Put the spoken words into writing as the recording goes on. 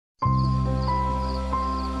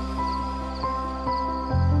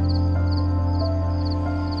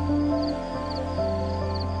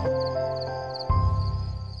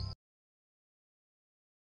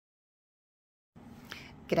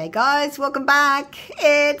G'day guys, welcome back.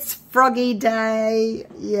 It's Froggy Day.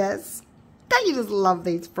 Yes. Don't you just love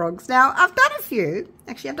these frogs? Now, I've done a few.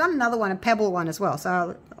 Actually, I've done another one, a pebble one as well.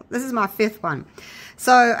 So this is my fifth one.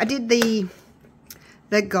 So I did the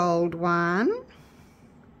gold one.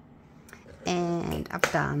 And I've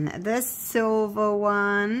done the silver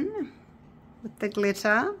one with the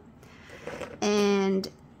glitter. And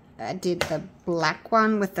I did the black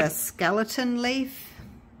one with the skeleton leaf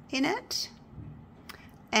in it.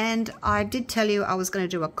 And I did tell you I was going to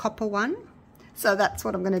do a copper one. So that's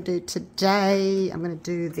what I'm going to do today. I'm going to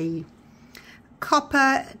do the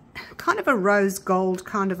copper, kind of a rose gold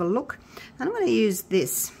kind of a look. And I'm going to use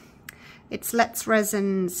this. It's Let's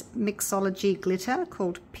Resin's Mixology glitter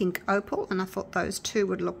called Pink Opal. And I thought those two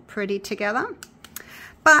would look pretty together.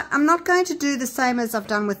 But I'm not going to do the same as I've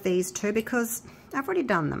done with these two because I've already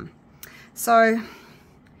done them. So,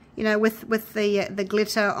 you know, with the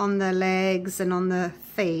glitter on the legs and on the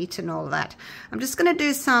feet and all of that, I'm just going to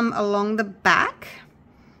do some along the back.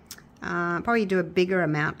 Probably do a bigger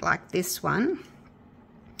amount like this one.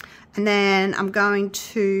 And then I'm going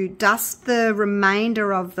to dust the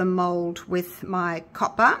remainder of the mold with my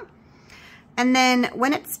copper. And then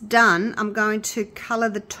when it's done, I'm going to colour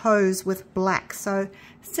the toes with black. So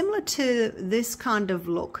similar to this kind of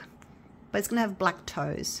look, but it's going to have black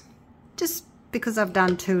toes. Just because I've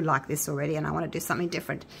done two like this already and I want to do something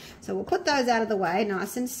different. So we'll put those out of the way,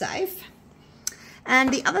 nice and safe. And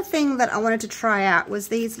the other thing that I wanted to try out was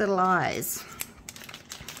these little eyes.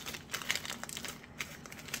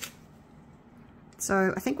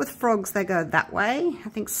 So I think with frogs they go that way. I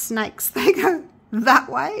think snakes they go that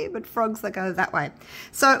way, but frogs they go that way.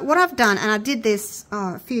 So what I've done, and I did this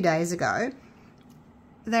a few days ago,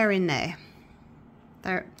 they're in there.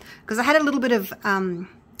 They're, because I had a little bit of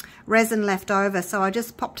resin left over, so I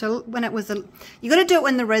just popped a, when it was a, you got to do it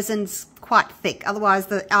when the resin's quite thick, otherwise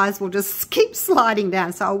the eyes will just keep sliding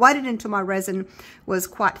down. So I waited until my resin was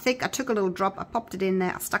quite thick. I took a little drop, I popped it in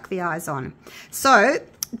there, I stuck the eyes on. So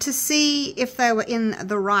to see if they were in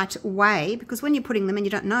the right way, because when you're putting them in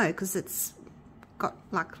you don't know because it's got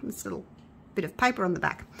like this little bit of paper on the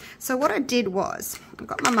back. So what I did was I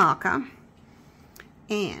got my marker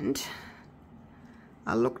and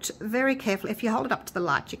I looked very carefully. If you hold it up to the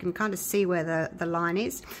light, you can kind of see where the line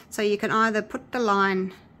is. So you can either put the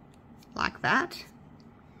line like that,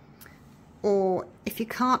 or if you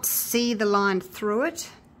can't see the line through it,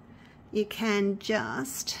 you can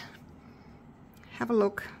just have a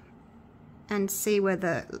look and see where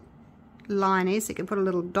the line is. You can put a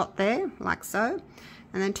little dot there, like so,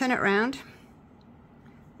 and then turn it around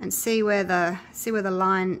and see where the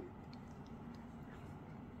line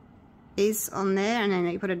is on there, and then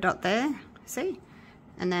you put a dot there, see,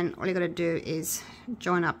 and then all you got to do is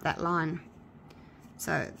join up that line.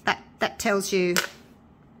 So that tells you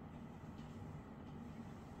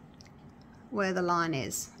where the line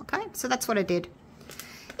is. Okay, so that's what I did.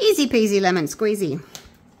 Easy peasy lemon squeezy.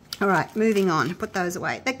 All right, moving on. Put those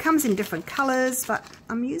away. That comes in different colors, but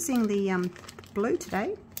I'm using the blue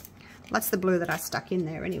today. That's the blue that I stuck in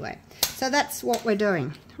there anyway. So that's what we're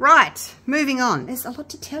doing. Right, moving on. There's a lot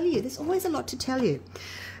to tell you. There's always a lot to tell you.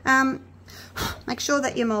 Make sure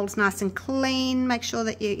that your mold's nice and clean. Make sure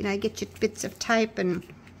that you get your bits of tape and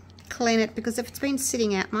clean it, because if it's been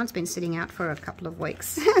sitting out, mine's been sitting out for a couple of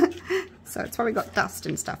weeks. So it's probably got dust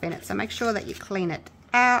and stuff in it. So make sure that you clean it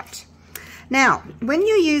out. Now, when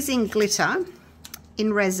you're using glitter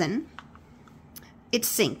in resin, it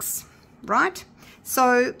sinks, right?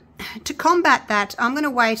 So to combat that, I'm going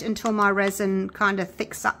to wait until my resin kind of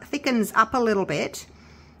thickens up a little bit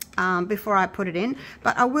before I put it in.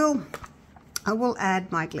 But I will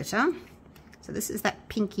add my glitter. So this is that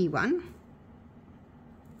pinky one.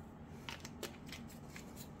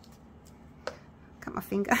 Cut my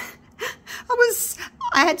finger.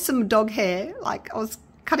 I had some dog hair, like I was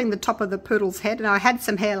cutting the top of the poodle's head, and I had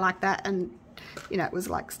some hair like that, and you know, it was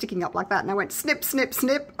like sticking up like that, and I went snip, snip,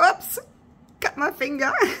 snip. Oops. Cut my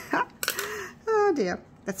finger. Oh dear,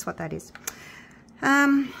 that's what that is.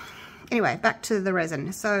 Anyway, back to the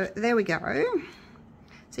resin. So there we go.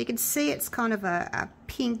 So you can see it's kind of a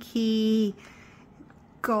pinky,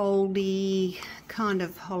 goldy, kind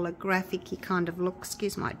of holographic-y kind of look.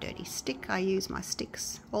 Excuse my dirty stick. I use my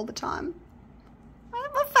sticks all the time.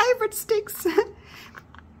 My favourite sticks.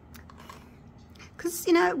 Because,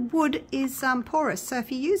 you know, wood is porous. So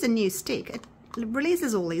if you use a new stick, it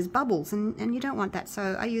releases all these bubbles, and you don't want that.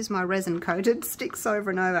 So I use my resin coated sticks over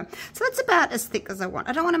and over. So that's about as thick as I want.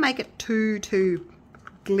 I don't want to make it too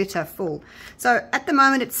glitter full. So at the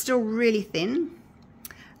moment it's still really thin.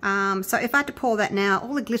 So if I had to pour that now,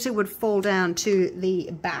 all the glitter would fall down to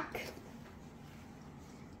the back.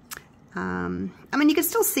 I mean, you can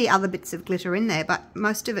still see other bits of glitter in there, but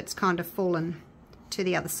most of it's kind of fallen to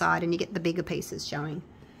the other side and you get the bigger pieces showing.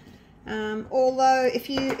 Although if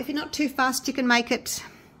you're not too fast, you can make it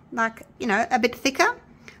like, you know, a bit thicker,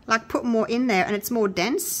 like put more in there and it's more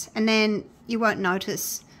dense, and then you won't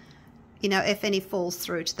notice, you know, if any falls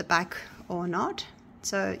through to the back or not.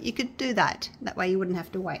 So you could do that. That way you wouldn't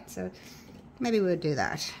have to wait. So maybe we'll do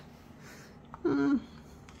that. I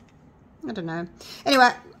don't know. Anyway,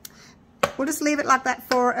 we'll just leave it like that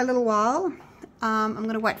for a little while. I'm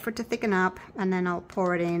going to wait for it to thicken up and then I'll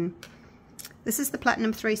pour it in. This is the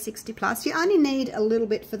Platinum 360 Plus. You only need a little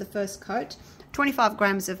bit for the first coat. 25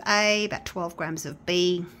 grams of A, about 12 grams of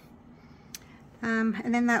B.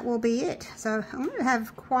 And then that will be it. So I'm going to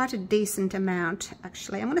have quite a decent amount,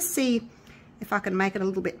 actually. I'm going to see if I can make it a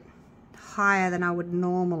little bit higher than I would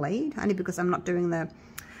normally, only because I'm not doing the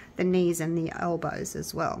knees and the elbows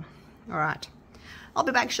as well. All right. I'll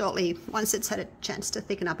be back shortly once it's had a chance to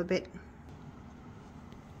thicken up a bit.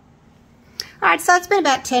 All right, so it's been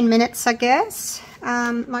about 10 minutes, I guess.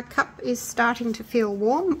 My cup is starting to feel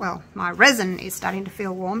warm. Well, my resin is starting to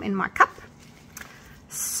feel warm in my cup.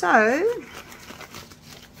 So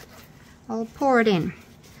I'll pour it in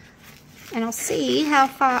and I'll see how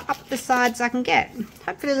far up the sides I can get.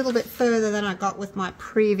 Hopefully a little bit further than I got with my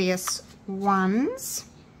previous ones.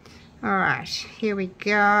 All right, here we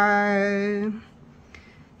go.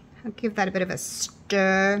 I'll give that a bit of a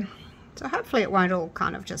stir. So hopefully it won't all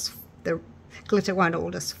kind of just, the glitter won't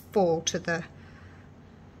all just fall to the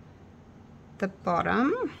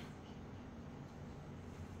bottom.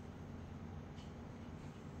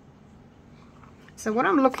 So what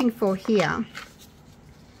I'm looking for here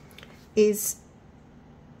is,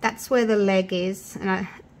 that's where the leg is, and I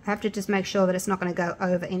have to just make sure that it's not going to go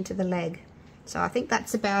over into the leg. So I think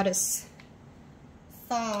that's about as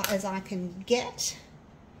far as I can get.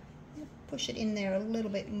 Push it in there a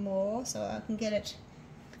little bit more so I can get it,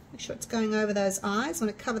 make sure it's going over those eyes. I'm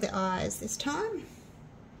going to cover the eyes this time.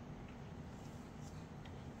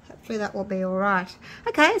 Hopefully that will be all right.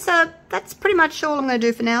 Okay, so that's pretty much all I'm going to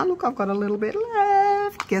do for now. Look, I've got a little bit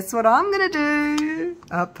left. Guess what I'm going to do?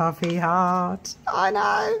 A puffy heart. I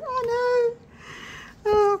know.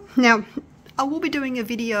 Oh. Now, I will be doing a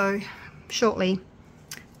video shortly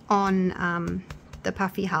on the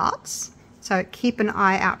puffy hearts. So keep an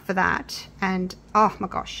eye out for that. And oh my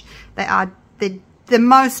gosh, they are the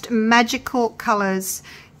most magical colors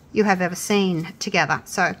you have ever seen together.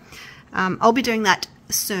 So I'll be doing that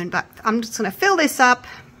soon, but I'm just going to fill this up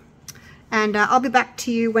and I'll be back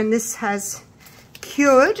to you when this has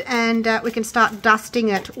cured and we can start dusting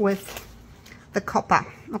it with the copper.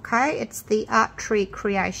 Okay, it's the Art Tree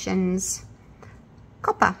Creations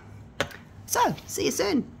copper. So see you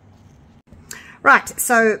soon. Right,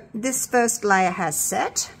 so this first layer has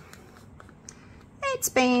set. It's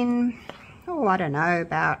been, oh, I don't know,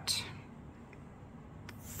 about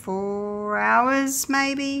 4 hours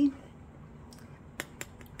maybe.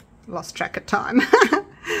 Lost track of time.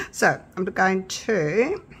 So I'm going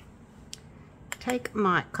to take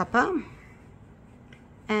my copper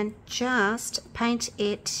and just paint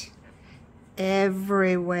it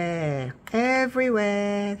everywhere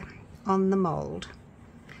on the mold.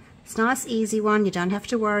 It's a nice easy one. You don't have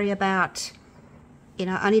to worry about, you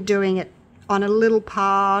know, only doing it on a little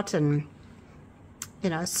part and, you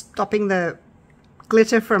know, stopping the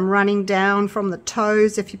glitter from running down from the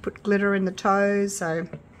toes if you put glitter in the toes. So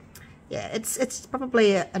yeah, it's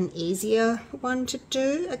probably an easier one to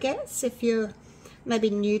do, I guess, if you're maybe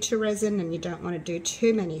new to resin and you don't want to do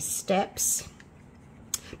too many steps,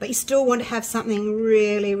 but you still want to have something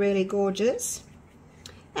really gorgeous.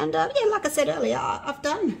 And yeah, like I said earlier, I've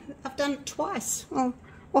done it twice or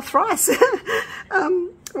thrice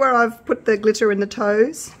where I've put the glitter in the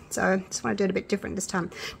toes. So I just want to do it a bit different this time.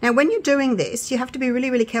 Now, when you're doing this, you have to be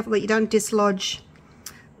really careful that you don't dislodge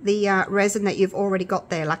the resin that you've already got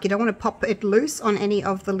there. Like, you don't want to pop it loose on any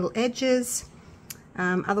of the little edges.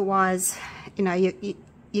 Otherwise, you know, you're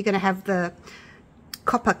going to have the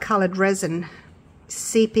copper colored resin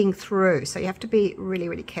seeping through. So you have to be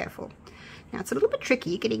really careful. Now it's a little bit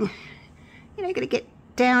tricky getting, you know, you're going to get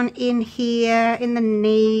down in here in the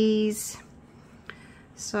knees.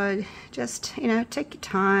 So just, you know, take your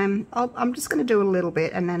time. I'm just going to do a little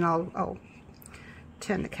bit and then I'll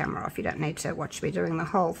turn the camera off. You don't need to watch me doing the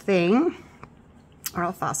whole thing, or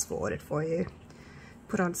I'll fast forward it for you.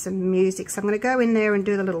 Put on some music. So I'm going to go in there and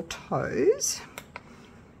do the little toes,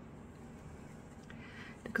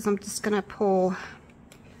 because I'm just going to pour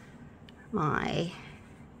my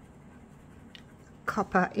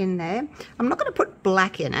copper in there. I'm not going to put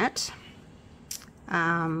black in it,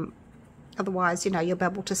 Otherwise, you know, you'll be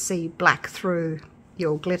able to see black through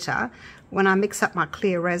your glitter. When I mix up my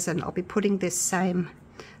clear resin, I'll be putting this same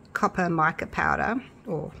copper mica powder,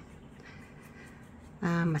 or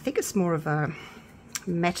I think it's more of a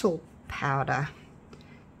metal powder,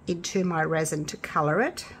 into my resin to color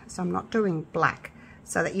it. So I'm not doing black,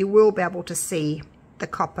 so that you will be able to see the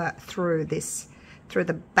copper through this, through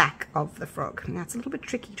the back of the frog. Now it's a little bit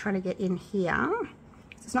tricky trying to get in here.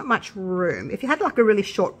 There's not much room. If you had like a really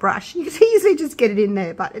short brush, you could easily just get it in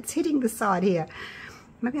there, but it's hitting the side here.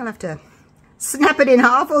 Maybe I'll have to snap it in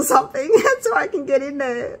half or something so I can get in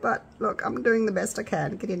there. But look, I'm doing the best I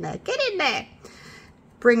can. Get in there. Get in there.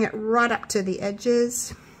 Bring it right up to the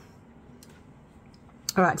edges.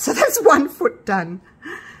 All right, so that's 1 foot done.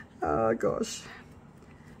 Oh, gosh.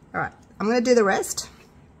 All right, I'm going to do the rest.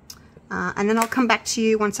 And then I'll come back to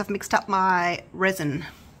you once I've mixed up my resin.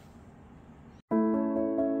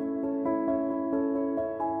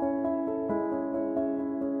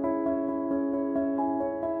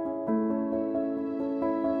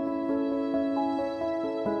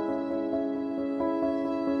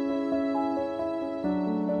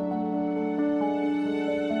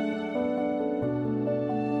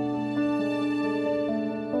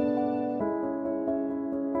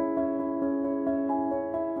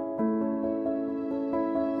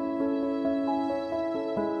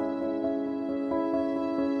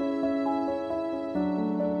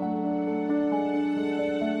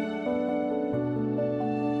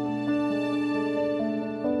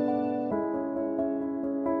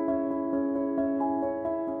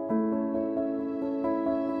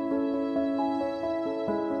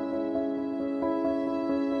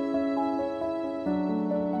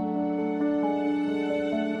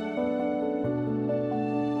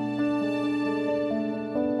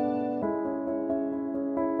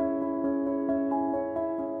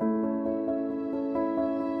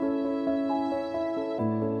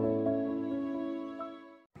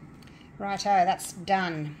 Righto, that's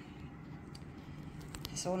done.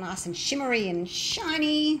 It's all nice and shimmery and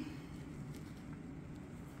shiny.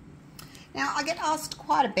 Now, I get asked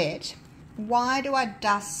quite a bit, why do I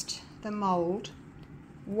dust the mold?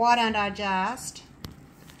 Why don't I just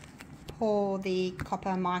pour the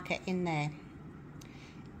copper mica in there?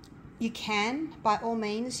 You can, by all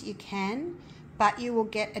means you can, but you will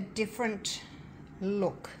get a different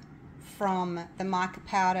look from the mica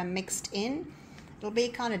powder mixed in. It'll be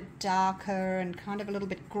kind of darker and kind of a little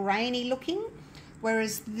bit grainy looking,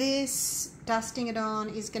 whereas this, dusting it on,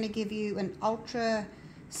 is going to give you an ultra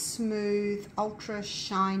smooth, ultra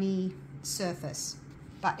shiny surface.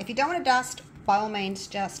 But if you don't want to dust, by all means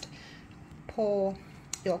just pour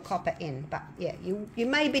your copper in. But yeah, you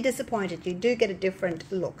may be disappointed. You do get a different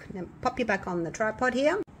look. Now pop you back on the tripod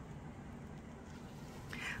here.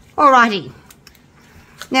 Alrighty.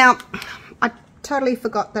 Now, I totally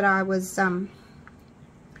forgot that I was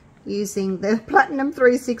using the Platinum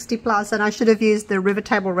 360 Plus, and I should have used the river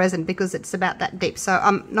table resin because it's about that deep, so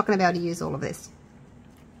I'm not going to be able to use all of this.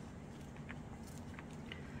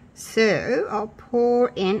 So I'll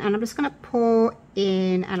pour in, and I'm just going to pour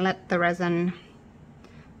in and let the resin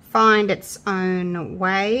find its own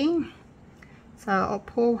way. So I'll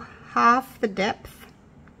pour half the depth.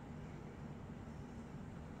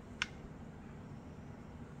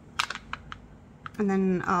 And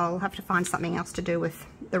then I'll have to find something else to do with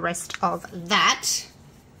the rest of that.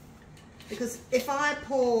 Because if I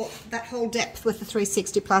pour that whole depth with the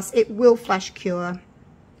 360 Plus, it will flash cure.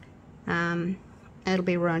 And it'll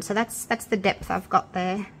be ruined. So that's the depth I've got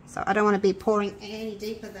there. So I don't want to be pouring any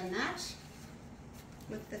deeper than that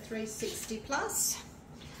with the 360 Plus.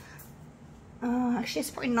 Actually,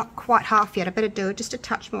 it's probably not quite half yet. I better do it just a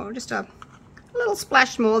touch more, just a little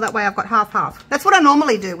splash more. That way I've got half. That's what I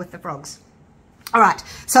normally do with the frogs. All right,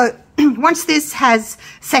 so once this has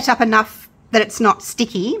set up enough that it's not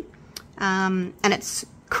sticky and it's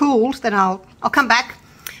cooled, then I'll come back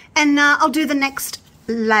and I'll do the next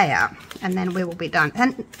layer, and then we will be done.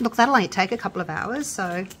 And look, that'll only take a couple of hours,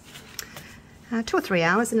 so 2 or 3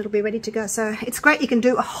 hours, and it'll be ready to go. So it's great, you can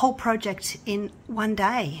do a whole project in one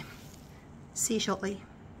day. See you shortly.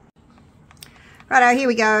 Righto, here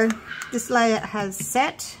we go. This layer has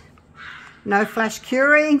set. No flash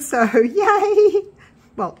curing, so yay!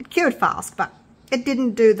 Well, it cured fast, but it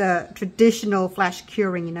didn't do the traditional flash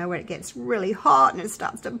curing, you know, where it gets really hot and it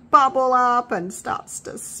starts to bubble up and starts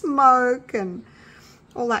to smoke and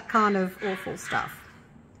all that kind of awful stuff.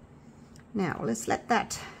 Now, let's let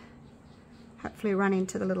that hopefully run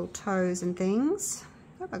into the little toes and things.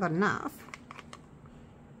 I hope I got enough.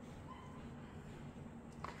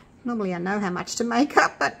 Normally I know how much to make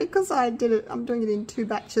up, but because I'm doing it in 2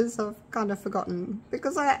 batches, I've kind of forgotten.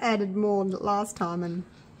 Because I added more last time and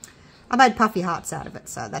I made puffy hearts out of it,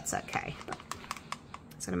 so that's okay. But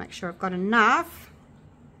just got to make sure I've got enough.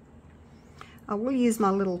 I will use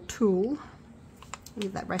my little tool.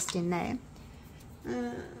 Leave that rest in there.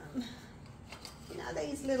 You know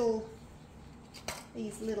these little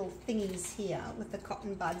thingies here with the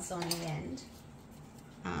cotton buds on the end.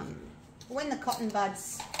 When the cotton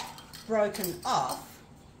buds broken off,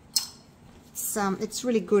 it's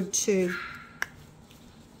really good to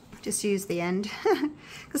just use the end.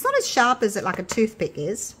 It's not as sharp as it like a toothpick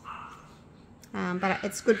is, but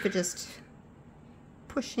it's good for just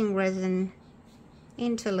pushing resin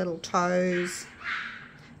into little toes.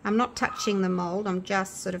 I'm not touching the mold, I'm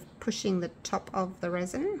just sort of pushing the top of the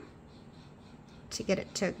resin to get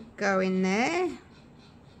it to go in there.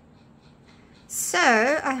 So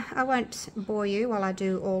I won't bore you while I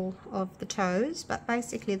do all of the toes, but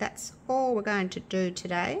basically that's all we're going to do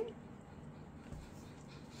today.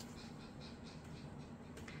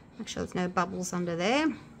 Make sure there's no bubbles under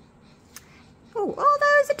there. Oh,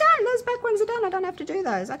 those are done. Those back ones are done. I don't have to do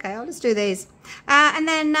those. Okay, I'll just do these. And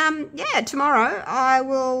then, yeah, tomorrow I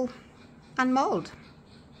will unmold.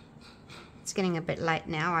 It's getting a bit late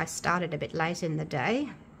now. I started a bit late in the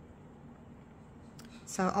day.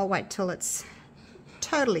 So I'll wait till it's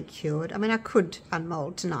totally cured. I mean, I could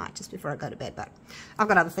unmold tonight just before I go to bed, but I've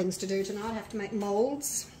got other things to do tonight. I have to make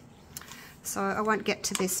molds. So I won't get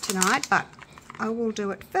to this tonight, but I will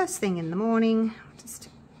do it first thing in the morning. Just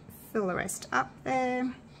fill the rest up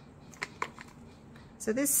there.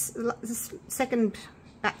 So this second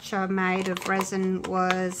batch I made of resin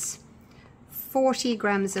was 40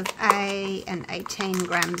 grams of A and 18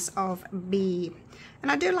 grams of B. And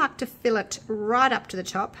I do like to fill it right up to the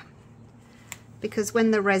top, because when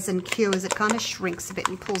the resin cures it kind of shrinks a bit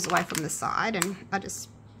and pulls away from the side, and I just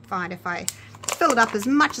find if I fill it up as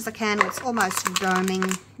much as I can, it's almost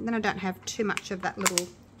doming, then I don't have too much of that little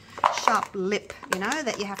sharp lip, you know,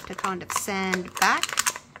 that you have to kind of sand back.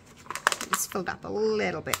 Just filled up a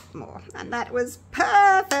little bit more, and that was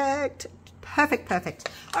perfect. Perfect.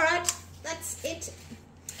 All right, that's it.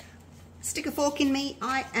 Stick a fork in me.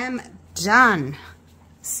 I am done.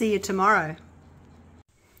 See you tomorrow.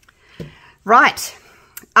 Right,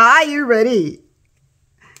 are you ready?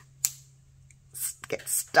 Let's get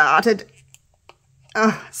started.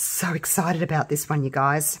 Oh, so excited about this one, you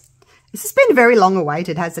guys. This has been very long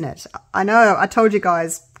awaited, hasn't it? I know I told you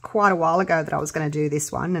guys quite a while ago that I was going to do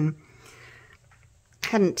this one and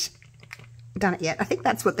hadn't done it yet. I think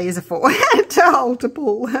that's what these are for, to hold, to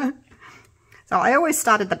pull. So I always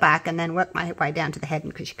start at the back and then work my way down to the head,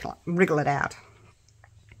 because you can wriggle it out.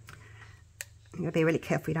 You've got to be really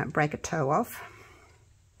careful you don't break a toe off.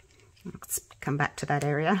 Let's come back to that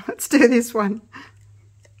area. Let's do this one.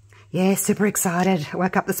 Yeah, super excited. I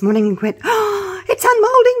woke up this morning and went, oh, it's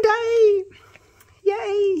unmolding day.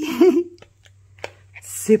 Yay.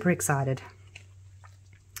 Super excited.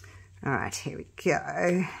 All right, here we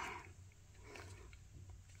go.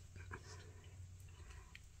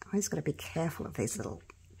 Always got to be careful of these little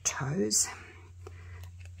toes.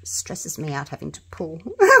 It stresses me out having to pull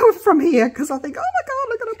from here, because I think, oh my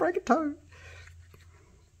God, I'm going to break a toe.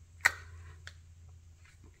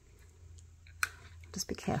 Just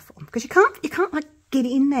be careful, because you can't like get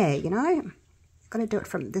in there, you know. You've got to do it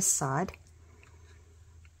from this side.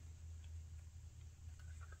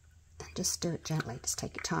 And just do it gently. Just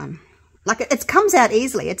take your time. Like it comes out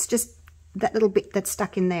easily. It's just that little bit that's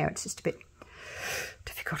stuck in there. It's just a bit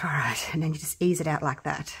difficult. All right, and then you just ease it out like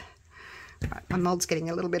that. Right, my mold's getting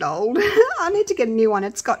a little bit old. I need to get a new one.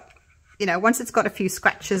 It's got, you know, once it's got a few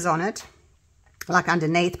scratches on it, like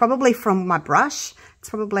underneath, probably from my brush. It's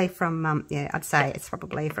probably from, yeah, I'd say it's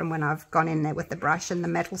probably from when I've gone in there with the brush and the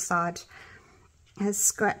metal side has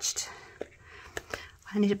scratched.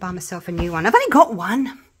 I need to buy myself a new one. I've only got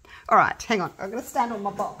one. All right, hang on. I'm going to stand on my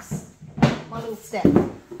box, my little step.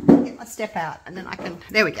 Get my step out, and then I can,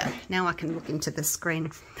 there we go. Now I can look into the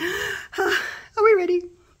screen. Are we ready?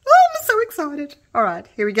 Oh, I'm so excited. All right,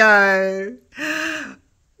 here we go.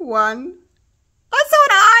 1. I saw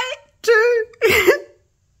an eye. 2.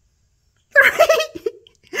 3.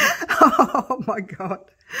 Oh my God.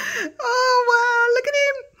 Oh wow, look at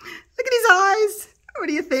him. Look at his eyes. What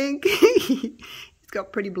do you think? He's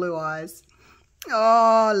got pretty blue eyes.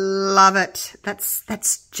 Oh, love it.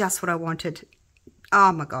 That's just what I wanted.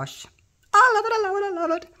 Oh my gosh. I love it, I love it, I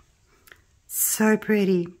love it. So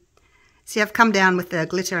pretty. See, I've come down with the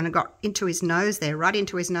glitter and I got into his nose there, right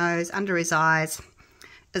into his nose, under his eyes,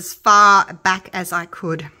 as far back as I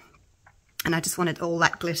could. And I just wanted all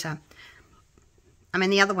that glitter I mean,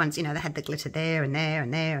 the other ones, you know, they had the glitter there and there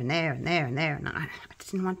and there and there and there and there, and I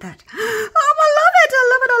didn't want that. Oh, I love it, I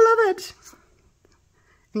love it, I love it.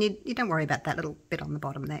 And you don't worry about that little bit on the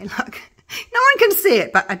bottom there. Look, no one can see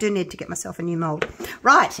it, but I do need to get myself a new mold.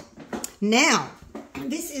 Right, now,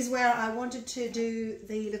 this is where I wanted to do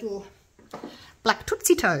the little black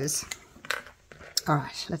Tootsie Toes. All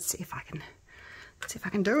right, let's see if I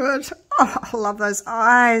can do it. Oh, I love those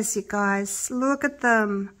eyes, you guys. Look at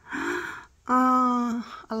them. Oh,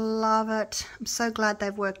 I love it. I'm so glad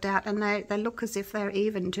they've worked out, and they look as if they're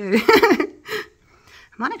even too. I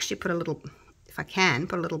might actually put a little, if I can,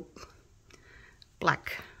 put a little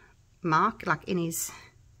black mark like in his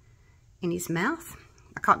mouth.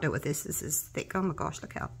 I can't do it with this. This is thick. Oh my gosh,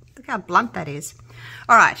 look how blunt that is.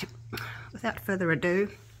 All right, without further ado,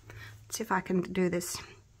 let's see if I can do this.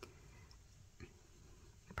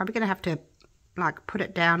 I'm probably going to have to like put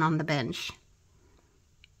it down on the bench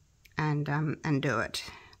and do it,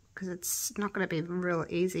 because it's not going to be real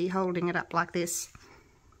easy holding it up like this,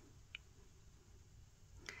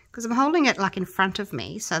 because I'm holding it like in front of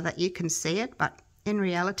me so that you can see it, but in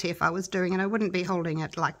reality, if I was doing it, I wouldn't be holding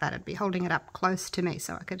it like that. I'd be holding it up close to me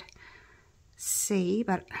so I could see,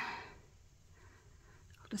 but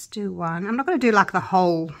I'll just do one. I'm not going to do like the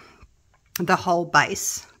whole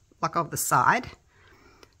base, like of the side.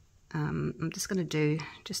 I'm just going to do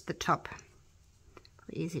just the top.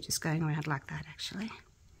 Pretty easy, just going around like that, actually.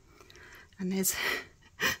 And there's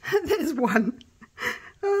there's one.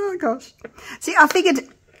 Oh gosh. See, I figured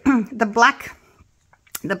the black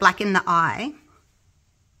in the eye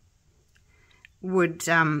would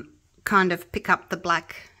kind of pick up the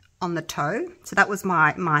black on the toe. So that was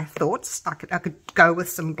my thoughts. I could go with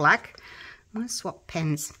some black. I'm going to swap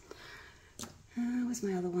pens. Where's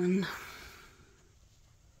my other one?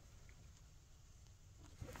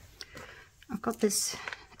 I've got this,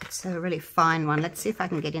 it's a really fine one. Let's see if I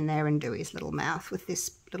can get in there and do his little mouth with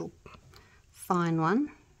this little fine one.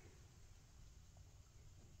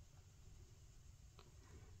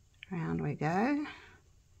 Round we go.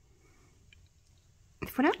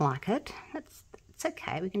 If we don't like it, it's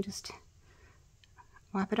okay. We can just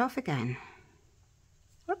wipe it off again.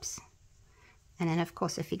 Whoops. And then, of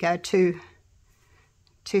course, if you go too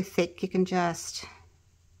thick, you can just...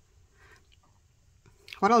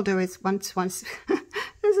 What I'll do is once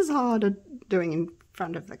this is harder doing in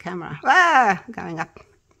front of the camera. Ah, going up.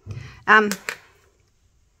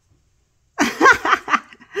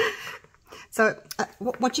 So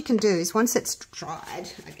what you can do is once it's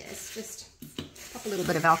dried, I guess, just pop a little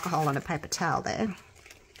bit of alcohol on a paper towel there,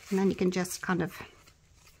 and then you can just kind of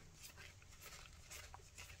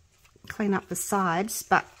clean up the sides,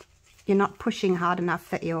 but you're not pushing hard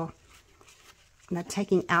enough that you're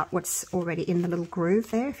taking out what's already in the little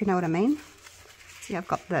groove there, if you know what I mean. See, I've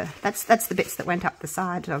got that's the bits that went up the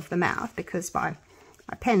side of the mouth, because my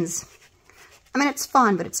pens, I mean, it's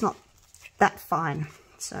fine, but it's not that fine.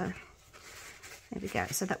 So there we go.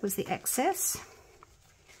 So that was the excess.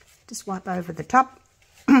 Just wipe over the top.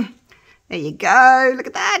 There you go. Look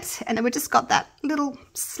at that. And then we just got that little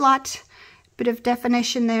slight bit of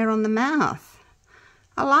definition there on the mouth.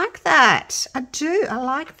 I like that. I do. I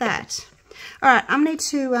like that. All right, I need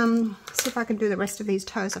to see if I can do the rest of these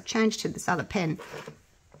toes. I've changed to this other pen.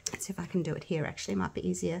 Let's see if I can do it here, actually. It might be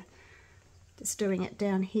easier just doing it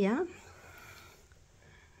down here.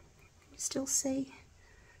 You still see?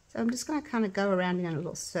 So I'm just going to kind of go around in a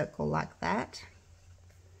little circle like that.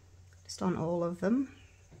 Just on all of them.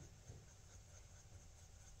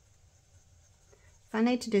 If I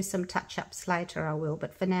need to do some touch-ups later, I will.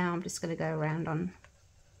 But for now, I'm just going to go around on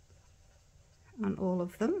all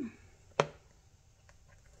of them.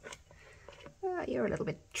 Oh, you're a little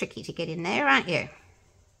bit tricky to get in there, aren't you?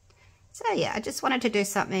 So yeah, I just wanted to do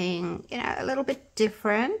something, you know, a little bit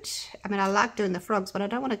different. I mean, I like doing the frogs, but I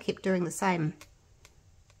don't want to keep doing the same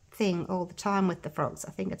thing all the time with the frogs.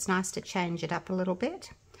 I think it's nice to change it up a little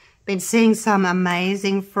bit. Been seeing some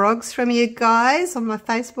amazing frogs from you guys on my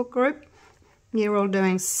Facebook group. You're all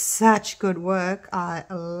doing such good work. I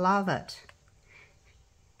love it.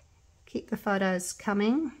 Keep the photos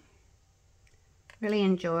coming. Really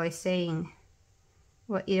enjoy seeing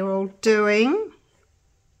what you're all doing.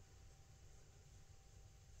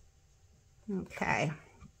 Okay,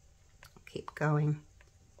 keep going.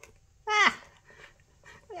 Ah,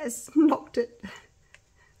 I just knocked it.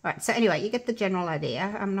 All right, so anyway, you get the general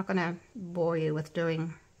idea. I'm not going to bore you with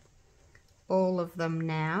doing all of them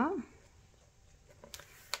now.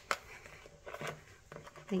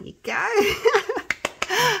 There you go.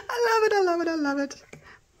 I love it, I love it, I love it.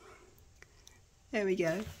 There we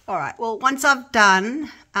go. All right, well, once I've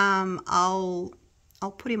done, I'll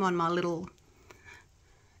put him on my little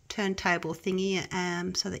turntable thingy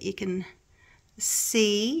so that you can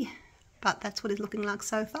see, but that's what it's looking like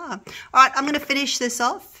so far. All right, I'm going to finish this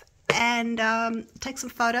off and take some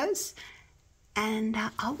photos, and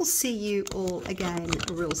I will see you all again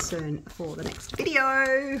real soon for the next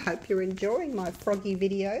video. Hope you're enjoying my froggy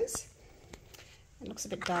videos. It looks a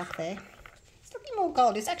bit dark there. It's looking more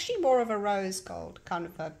gold. It's actually more of a rose gold, kind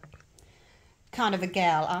of a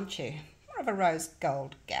gal, aren't you? More of a rose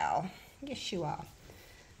gold gal. Yes, you are.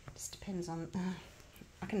 Just depends on...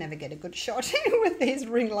 I can never get a good shot with these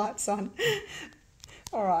ring lights on.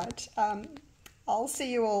 All right. I'll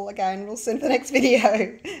see you all again real soon for the next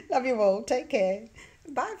video. Love you all. Take care.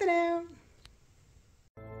 Bye for now.